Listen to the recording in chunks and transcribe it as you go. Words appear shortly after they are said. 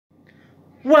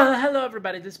Well, hello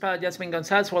everybody, this is Pala Jasmine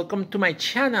Gonzalez. Welcome to my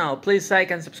channel. Please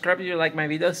like and subscribe if you like my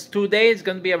videos. Today is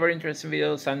going to be a very interesting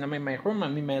video. So I'm in my room,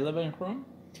 I'm in my living room.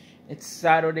 It's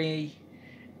Saturday,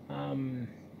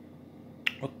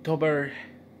 October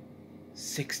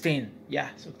 16.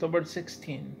 Yeah, it's October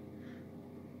 16.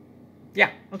 Yeah,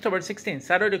 October 16.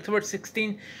 Saturday, October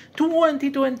 16,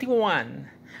 2021.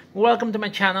 Welcome to my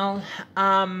channel.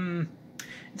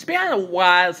 It's been a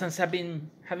while since I've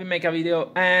been having make a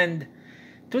video, and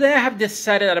today I have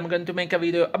decided that I'm going to make a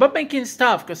video about making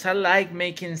stuff because I like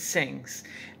making things.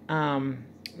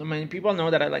 Many people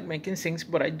know that I like making things,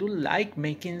 but I do like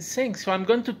making things. So I'm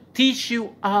going to teach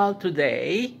you all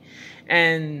today.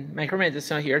 And my roommate is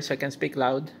not here, so I can speak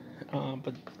loud.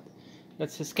 But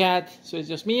that's his cat. So it's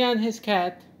just me and his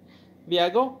cat.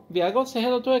 Viago, say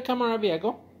hello to the camera,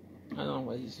 Viago. I don't know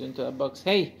what he's doing to that box.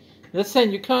 Hey,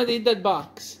 listen, you can't eat that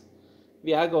box.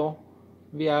 Viago.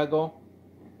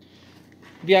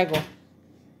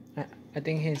 I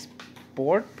think he's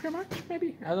bored, pretty much,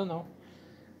 maybe. I don't know.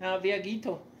 Now,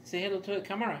 Viaguito, say hello to the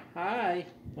camera. Hi.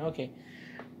 Okay.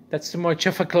 That's too much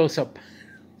of a close-up.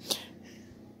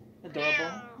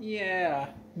 Adorable. Yeah.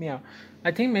 Meow.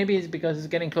 I think maybe it's because it's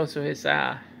getting close to his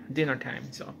dinner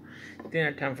time. So,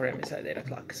 dinner time for him is at 8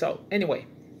 o'clock. So, anyway.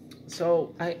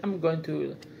 So, I am going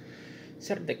to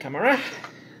set up the camera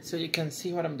so you can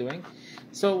see what I'm doing.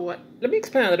 So, let me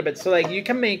explain a little bit. So, like, you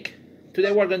can make...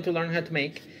 Today we're going to learn how to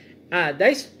make a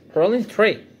dice rolling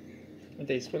tray. A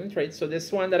dice rolling tray. So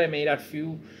this one that I made a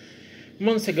few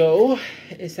months ago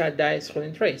is a dice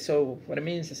rolling tray. So what it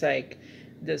means is like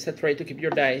there's a tray to keep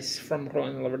your dice from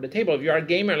rolling all over the table. If you are a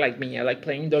gamer like me, I like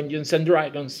playing Dungeons and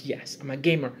Dragons. Yes, I'm a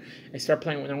gamer. I started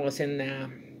playing when I was in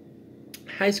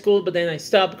high school, but then I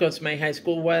stopped because my high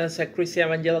school was a Christian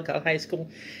evangelical high school,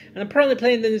 and apparently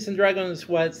playing Dungeons and Dragons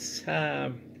was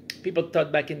people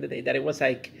thought back in the day that it was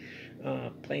like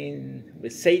playing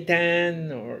with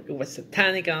Satan, or it was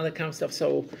satanic and all that kind of stuff.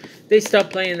 So they stopped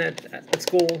playing at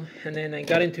school, and then I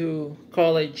got into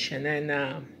college, and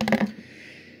then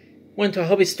went to a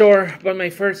hobby store, bought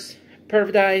my first pair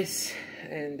of dice,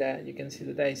 and you can see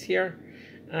the dice here,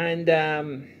 and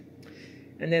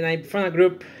then I found a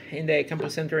group in the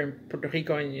campus center in Puerto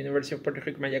Rico, in University of Puerto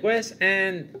Rico, Mayagüez,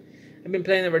 and I've been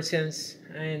playing ever since.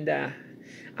 And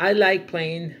I like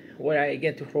playing where I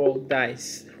get to roll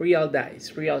dice, real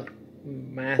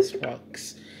mass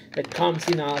rocks that comes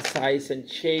in all sizes and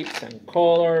shapes and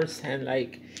colors. And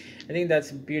like, I think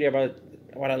that's the beauty about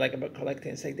what I like about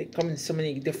collecting. It's like they come in so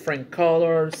many different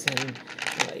colors and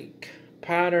like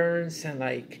patterns, and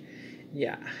like,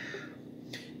 yeah,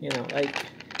 you know, like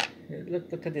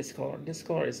look at this color. This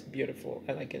color is beautiful.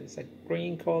 I like it. It's like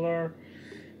green color.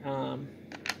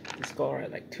 This color I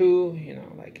like too. You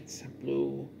know, like it's a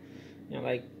blue. You know,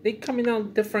 like they come in all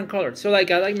different colors. So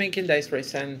like I like making dice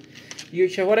trays, and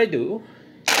usually what I do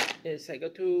is I go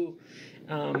to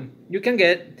you can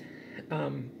get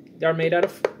they're made out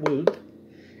of wood.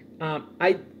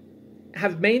 I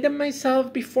have made them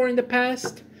myself before in the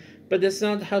past, but that's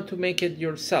not how to make it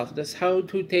yourself. That's how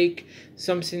to take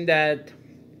something that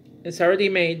is already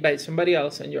made by somebody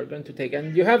else, and you're going to take,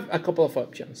 and you have a couple of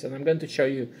options, and I'm going to show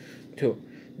you two.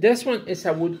 This one is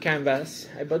a wood canvas.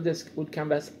 I bought this wood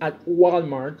canvas at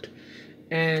Walmart,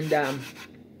 and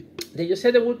they just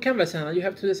had the wood canvas, and all you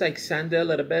have to do is like sand it a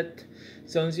little bit.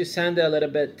 So once you sand it a little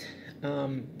bit,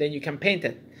 then you can paint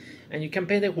it, and you can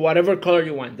paint it whatever color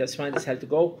you want. That's why I decided to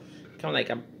go kind of like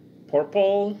a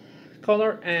purple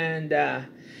color, and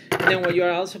then what you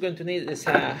are also going to need is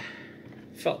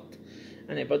felt.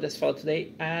 And I bought this felt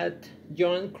today at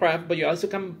John Craft, but you also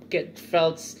can get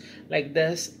felts like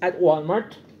this at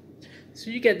Walmart. So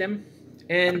you get them,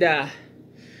 and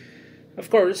of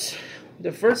course,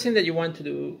 the first thing that you want to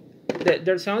do,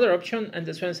 there's another option, and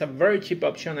this one is a very cheap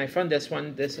option. I found this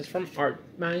one. This is from Art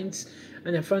Minds,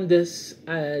 and I found this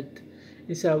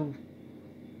it's a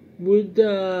wood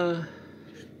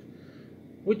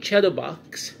shadow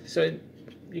box. So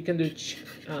you can do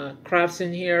crafts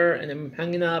in here, and then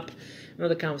hanging up, and all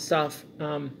that kind of stuff.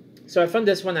 So I found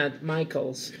this one at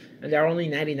Michael's, and they're only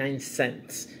 99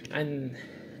 cents. And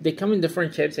they come in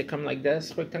different shapes. They come like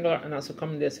this, rectangular, and also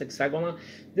come in this hexagonal.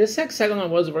 This hexagonal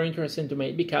was very interesting to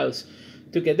me because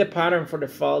to get the pattern for the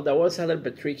fall, that was a little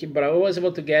bit tricky, but I was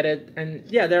able to get it. And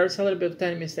yeah, there's a little bit of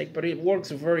tiny mistake, but it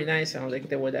works very nice, and I like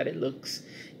the way that it looks.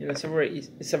 You know, it's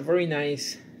a very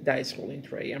nice dice rolling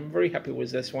tray. I'm very happy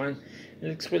with this one. It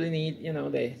looks really neat. You know,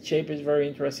 the shape is very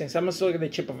interesting. So I'm also like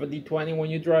the shape of a D20 when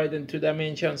you draw it in 2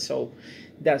 dimensions. So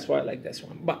that's why I like this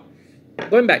one. But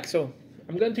going back, so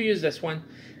I'm going to use this one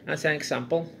as an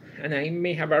example, and I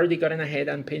may have already gotten ahead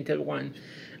and painted one.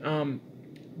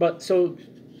 But so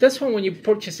this one, when you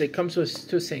purchase it, comes with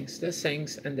two sinks, this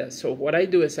sinks and this. So what I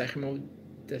do is I remove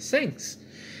the sinks.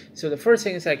 So the first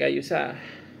thing is like I use a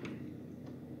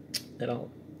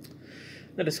little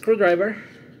screwdriver,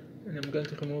 and I'm going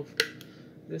to remove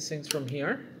these things from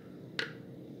here.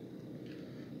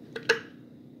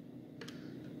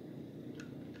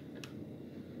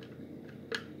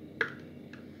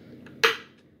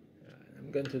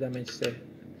 I'm going to damage the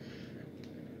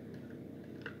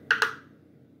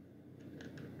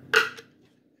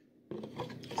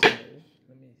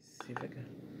if I can.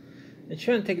 It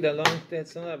shouldn't take that long.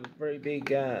 It's not a very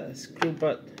big screw,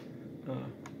 but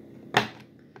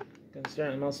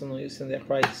considering I'm also not using the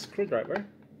right screwdriver,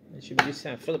 I should be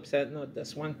using a Phillips head, not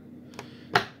this one.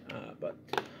 But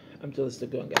I'm just to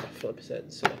go and get a Phillips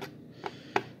head. So,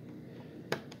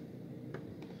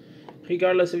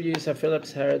 regardless if you use a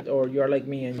Phillips head or you are like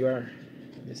me and you are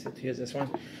decided to use this one,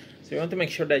 so you want to make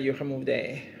sure that you remove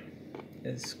the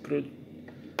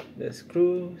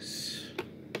screws.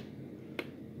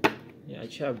 Yeah, I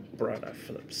should have brought a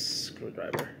Phillips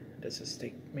screwdriver. This is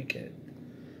taking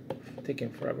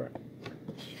forever.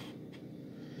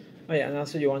 Oh yeah, and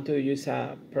also you want to use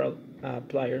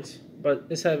pliers, but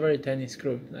it's a very tiny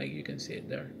screw, like you can see it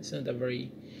there. It's not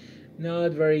very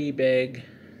big.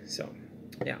 So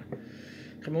yeah,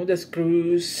 remove the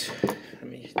screws. Let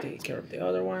me take care of the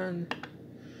other one.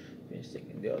 Finish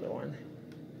taking the other one.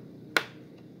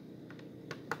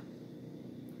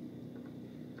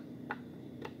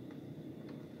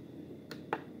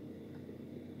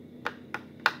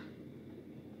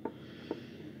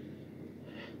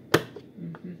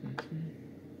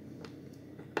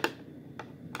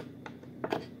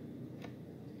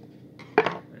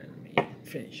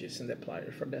 Finish using the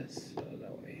plier for this, so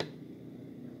that way.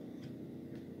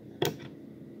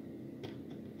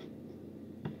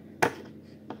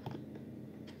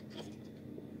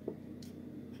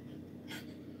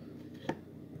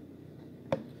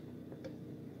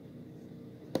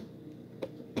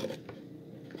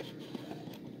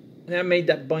 And I made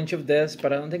a bunch of this,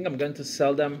 but I don't think I'm going to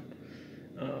sell them.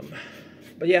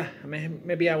 But yeah,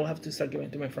 maybe I will have to start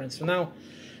giving to my friends. So now,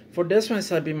 for this one,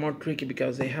 it's a bit more tricky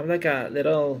because they have like a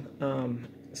little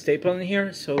staple in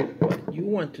here. So what you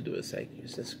want to do is like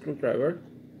use a screwdriver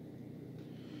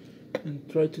and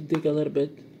try to dig a little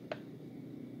bit.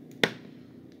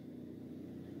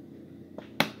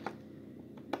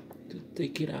 To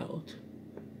take it out.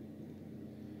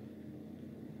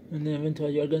 And then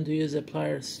eventually you're going to use the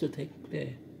pliers to take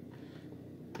it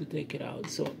out.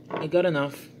 So I got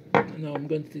enough. Now I'm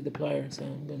going to take the pliers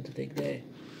and I'm going to take the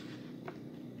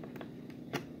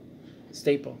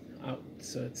staple out.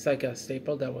 So it's like a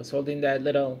staple that was holding that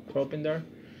little rope in there.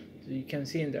 So you can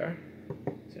see in there.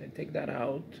 So I take that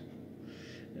out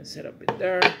and set up it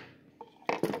there.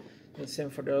 The same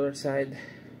for the other side.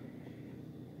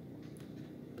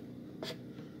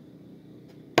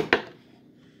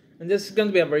 And this is going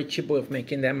to be a very cheap way of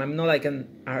making them. I'm not like an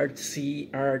art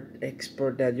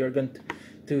expert that you're going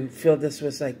to fill this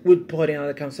with like wood putty and all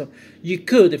that kind of stuff. You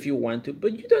could if you want to,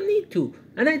 but you don't need to.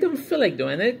 And I don't feel like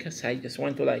doing it because I just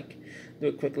want to like do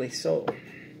it quickly. So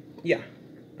yeah,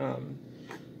 so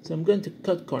I'm going to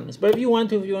cut corners. But if you want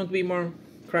to be more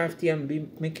crafty and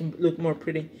make it look more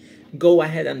pretty, go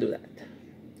ahead and do that.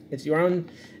 It's your own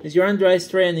dice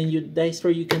tray, and in your dice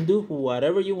tray you can do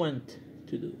whatever you want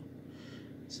to do.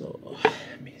 So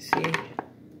let me see. I'm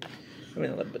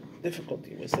having a little bit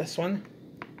difficulty with this one.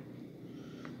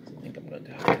 So I think I'm going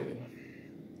to have to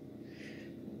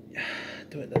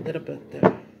do it a little bit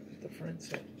different.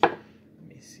 So let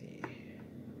me see.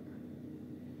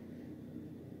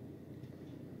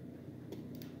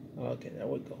 Okay, there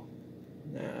we go.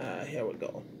 Here we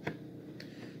go.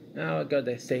 Now I got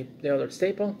the other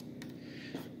staple.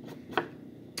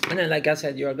 And then, like I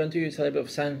said, you are going to use a little bit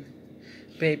of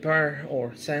sandpaper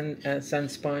or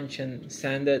sand sponge and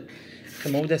sand it.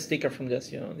 Remove the sticker from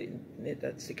this. You don't need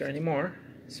that sticker anymore.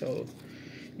 So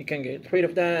you can get rid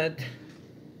of that.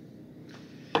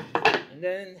 And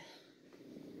then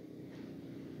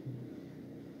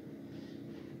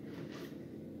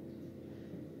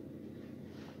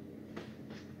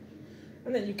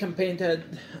you can paint it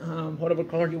whatever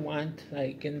color you want.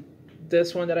 Like in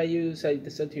this one that I use, I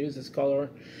decided to use this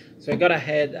color. So I got a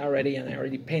head already and I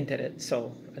already painted it,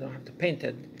 so I don't have to paint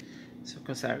it. So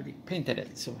because I already painted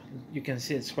it, so you can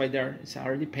see it's right there. It's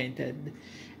already painted,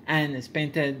 and it's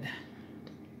painted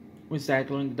with that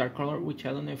glow in the dark color, which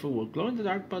I don't know if it will glow in the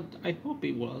dark, but I hope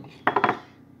it will.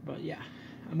 But yeah,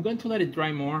 I'm going to let it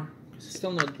dry more because it's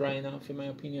still not dry enough in my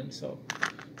opinion. So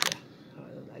yeah,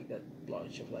 I don't like that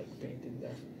blotch of like paint in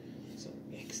there. So let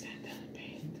me extend that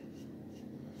paint.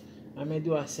 I may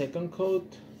do a second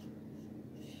coat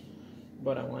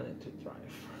but I wanted to dry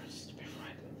first before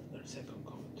I do the second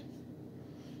coat.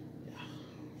 Yeah.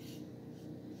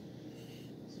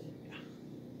 So yeah.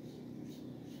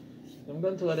 I'm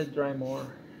going to let it dry more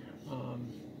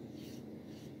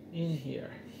in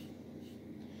here.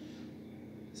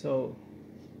 So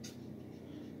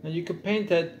now you could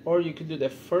paint it, or you could do the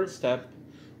first step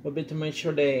would be to make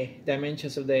sure the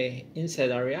dimensions of the inside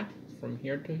area from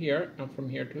here to here and from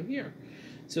here to here.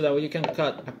 So that way you can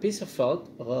cut a piece of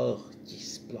felt. Oh,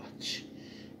 geez, splotch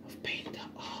of paint.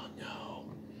 Oh no,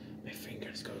 my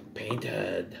fingers got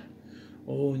painted.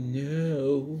 Oh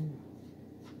no.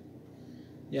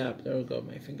 Yeah, there we go.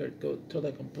 My finger got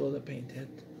totally completely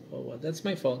painted. Oh well, that's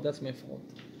my fault. That's my fault.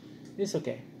 It's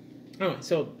okay. Alright,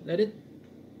 so let it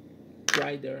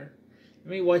dry there.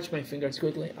 Let me wash my fingers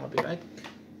quickly. I'll be back.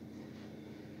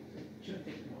 Shouldn't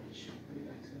take much. I'll be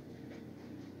back soon.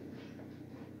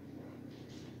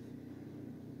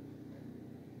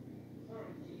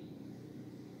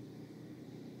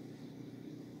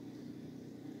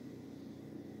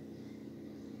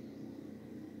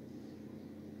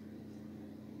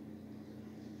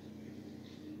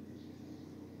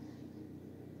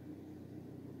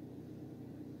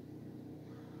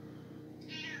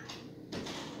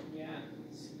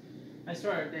 I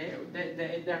swear, there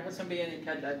hasn't been any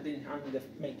cat that been on the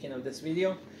making of this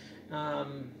video.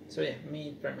 So yeah,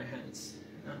 me dry my hands.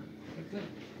 Quickly.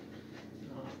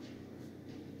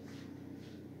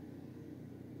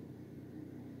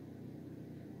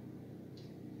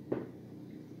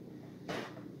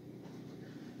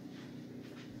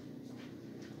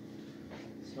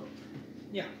 So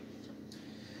yeah,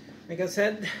 like I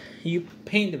said, you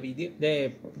paint the video.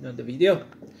 Not the video.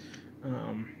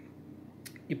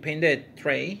 You paint the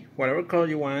tray, whatever color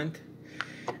you want,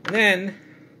 and then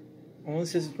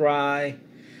once it's dry,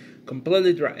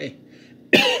 completely dry,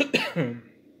 and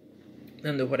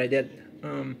do what I did.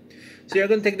 So you're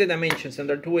gonna take the dimensions, and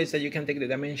there are two ways that you can take the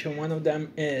dimension. One of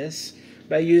them is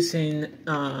by using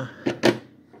one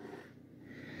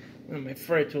of my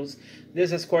favorite tools.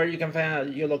 This is a square you can find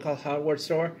at your local hardware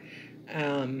store.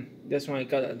 This one I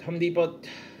got at Home Depot.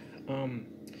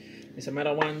 It's a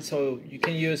metal one, so you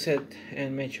can use it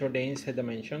and make sure the inside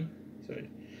dimension. So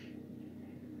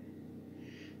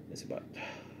it's about, I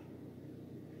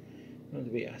want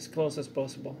to be as close as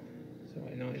possible. So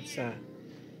I know it's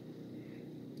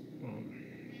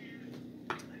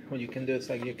what you can do is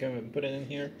like you can put it in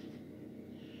here.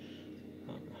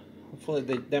 Hopefully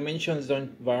the dimensions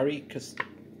don't vary because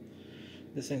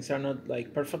these things are not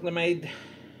like perfectly made,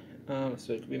 so it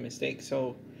could be a mistake.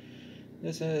 So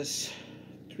this is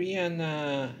 3 and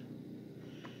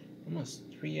almost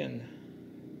 3 and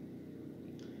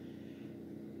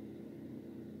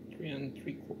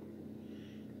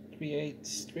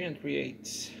 3/8, 3 and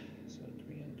 3/8. So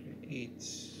 3 and 3/8.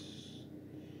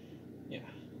 Yeah,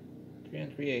 3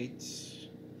 and 3/8.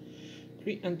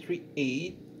 3 and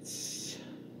 3/8.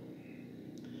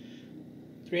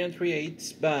 3 and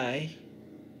 3/8 by.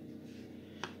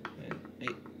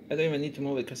 I don't even need to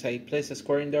move it because I placed a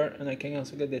square in there, and I can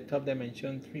also get the top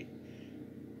dimension 3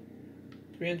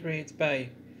 and 3/8 by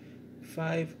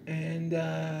 5 and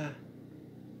 1/8.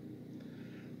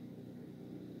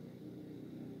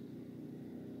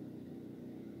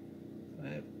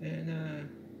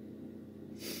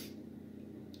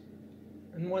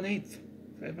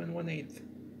 5 and 1/8.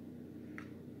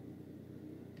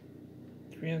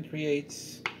 3 and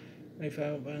 3/8 by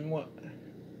 5 and what?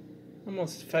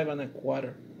 Almost 5 and a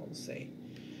quarter, I'll say.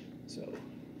 So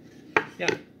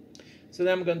yeah, so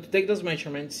then I'm going to take those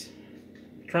measurements,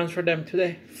 transfer them to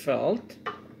the felt,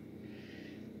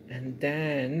 and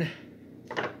then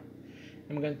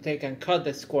I'm going to take and cut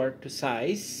the square to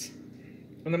size.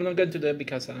 And I'm not going to do it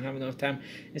because I don't have enough time.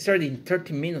 It's already in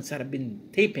 30 minutes that I've been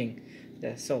taping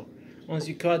this. So once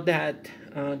you cut that,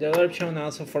 the other option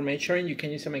also for measuring, you can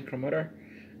use a micrometer.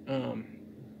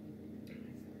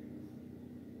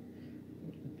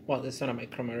 Well, this is not a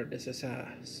micrometer. This is a.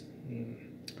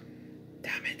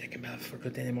 Damn it! I can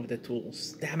forget the name of the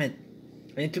tools. Damn it!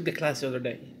 I took the class the other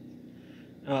day.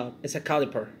 It's a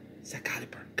caliper. It's a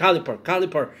caliper.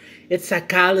 Caliper. It's a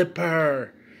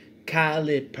caliper.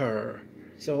 Caliper.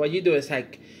 So what you do is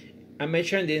like, I'm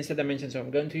measuring the inside dimension. So I'm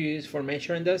going to use for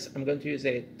measuring this. I'm going to use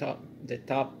the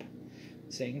top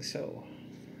thing. So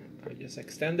I just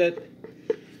extend it.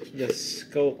 Just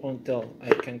go until I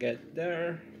can get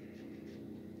there.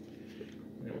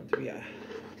 I want to be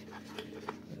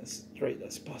as straight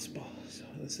as possible. So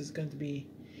this is going to be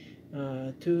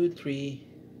 2, 3,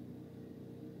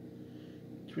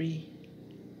 3.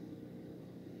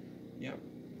 Yeah,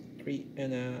 3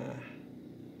 and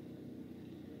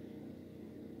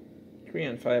 3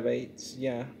 and 5/8.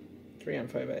 Yeah, 3 and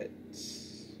 5/8.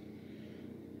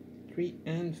 3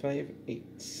 and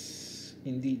 5/8.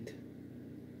 Indeed.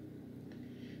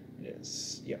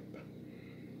 Yes. Yep.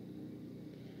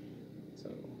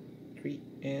 So 3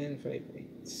 and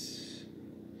 5/8.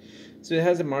 So it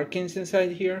has the markings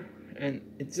inside here, and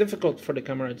it's difficult for the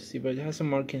camera to see, but it has some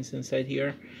markings inside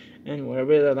here, and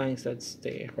wherever it aligns, that's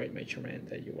the right measurement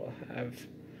that you will have.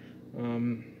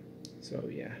 So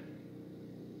yeah.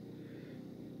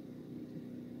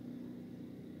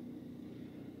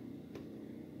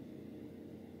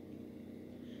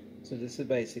 So this is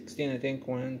by 16, I think.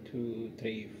 1, 2,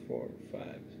 3, 4,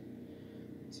 5,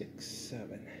 6,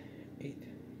 7, 8,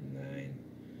 9,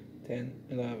 10,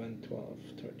 11, 12,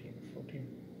 13, 14,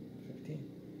 15,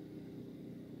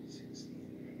 16.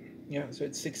 Yeah, so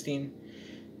it's 16.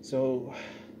 So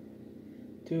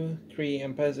 2, 3,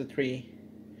 and past the 3.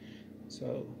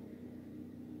 So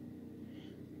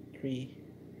 3.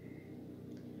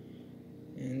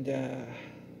 And yeah.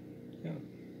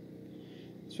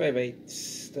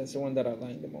 5/8. That's the one that I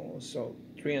like the most. So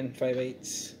 3 and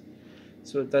 5/8.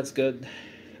 So that's good.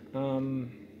 I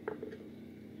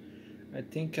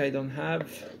think I don't have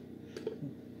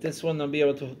this one. I'll be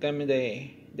able to get me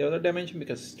the other dimension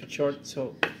because it's too short.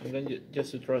 So I'm going to just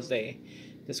to trust the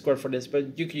square for this.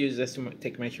 But you could use this to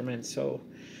take measurements. So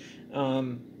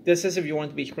this is if you want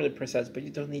to be really precise, but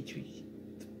you don't need to.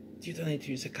 You don't need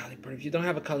to use a caliper. If you don't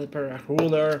have a caliper, a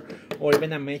ruler, or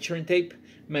even a measuring tape,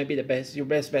 might be your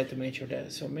best bet to measure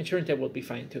that. So measuring tape will be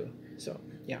fine too. So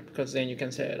yeah, because then you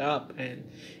can set it up and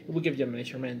it will give you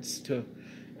measurements too.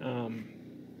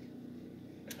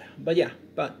 But yeah,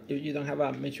 but if you don't have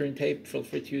a measuring tape, feel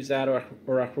free to use that, or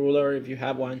a ruler if you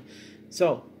have one.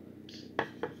 So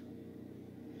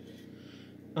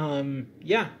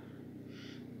yeah.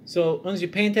 So once you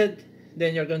paint it,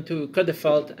 then you're going to cut the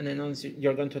felt, and then once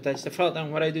you're going to attach the felt.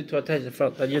 And what I do to attach the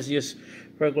felt, I just use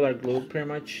regular glue pretty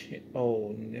much.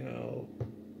 Oh no,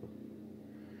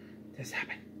 this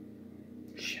happened.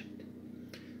 Shit.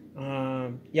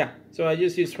 Yeah, so I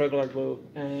just use regular glue,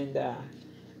 and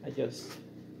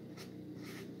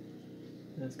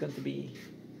it's going to be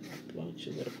a blotch, a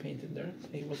little paint in there.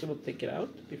 I was able to take it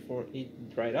out before it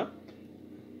dried up.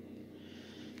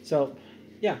 So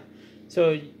yeah,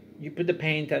 so you put the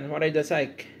paint, and what I do is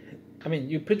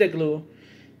you put the glue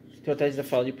to attach the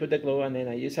felt. You put the glue, and then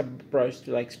I use a brush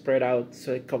to spread out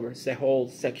so it covers the whole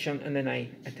section, and then I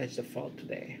attach the felt to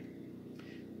the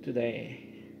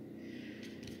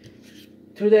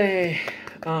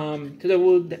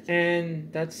wood,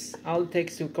 and that's all it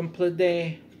takes to complete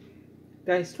the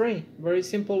dice tray. Very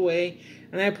simple way.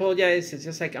 And I apologize, it's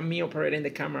just me operating the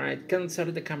camera. I can't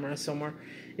set the camera somewhere.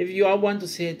 If you all want to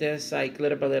see this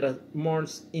little by little more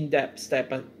in-depth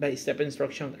step-by-step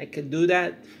instruction, I could do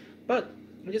that. But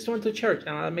I just want to church,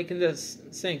 and I'm making this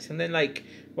things, and then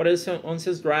what is once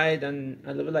it's dried, and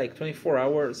I leave it 24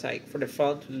 hours for the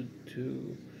felt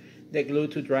to the glue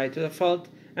to dry to the felt,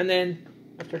 and then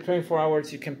after 24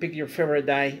 hours you can pick your favorite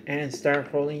die and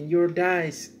start rolling your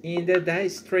dice in the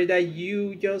dice tray that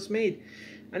you just made.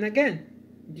 And again,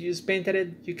 you just painted it,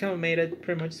 you kind of made it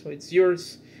pretty much, so it's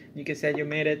yours. You can say you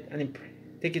made it and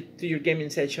take it to your gaming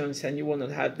sessions, and you will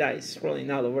not have dice rolling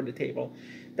all over the table.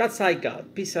 That's all I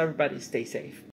got. Peace, everybody. Stay safe.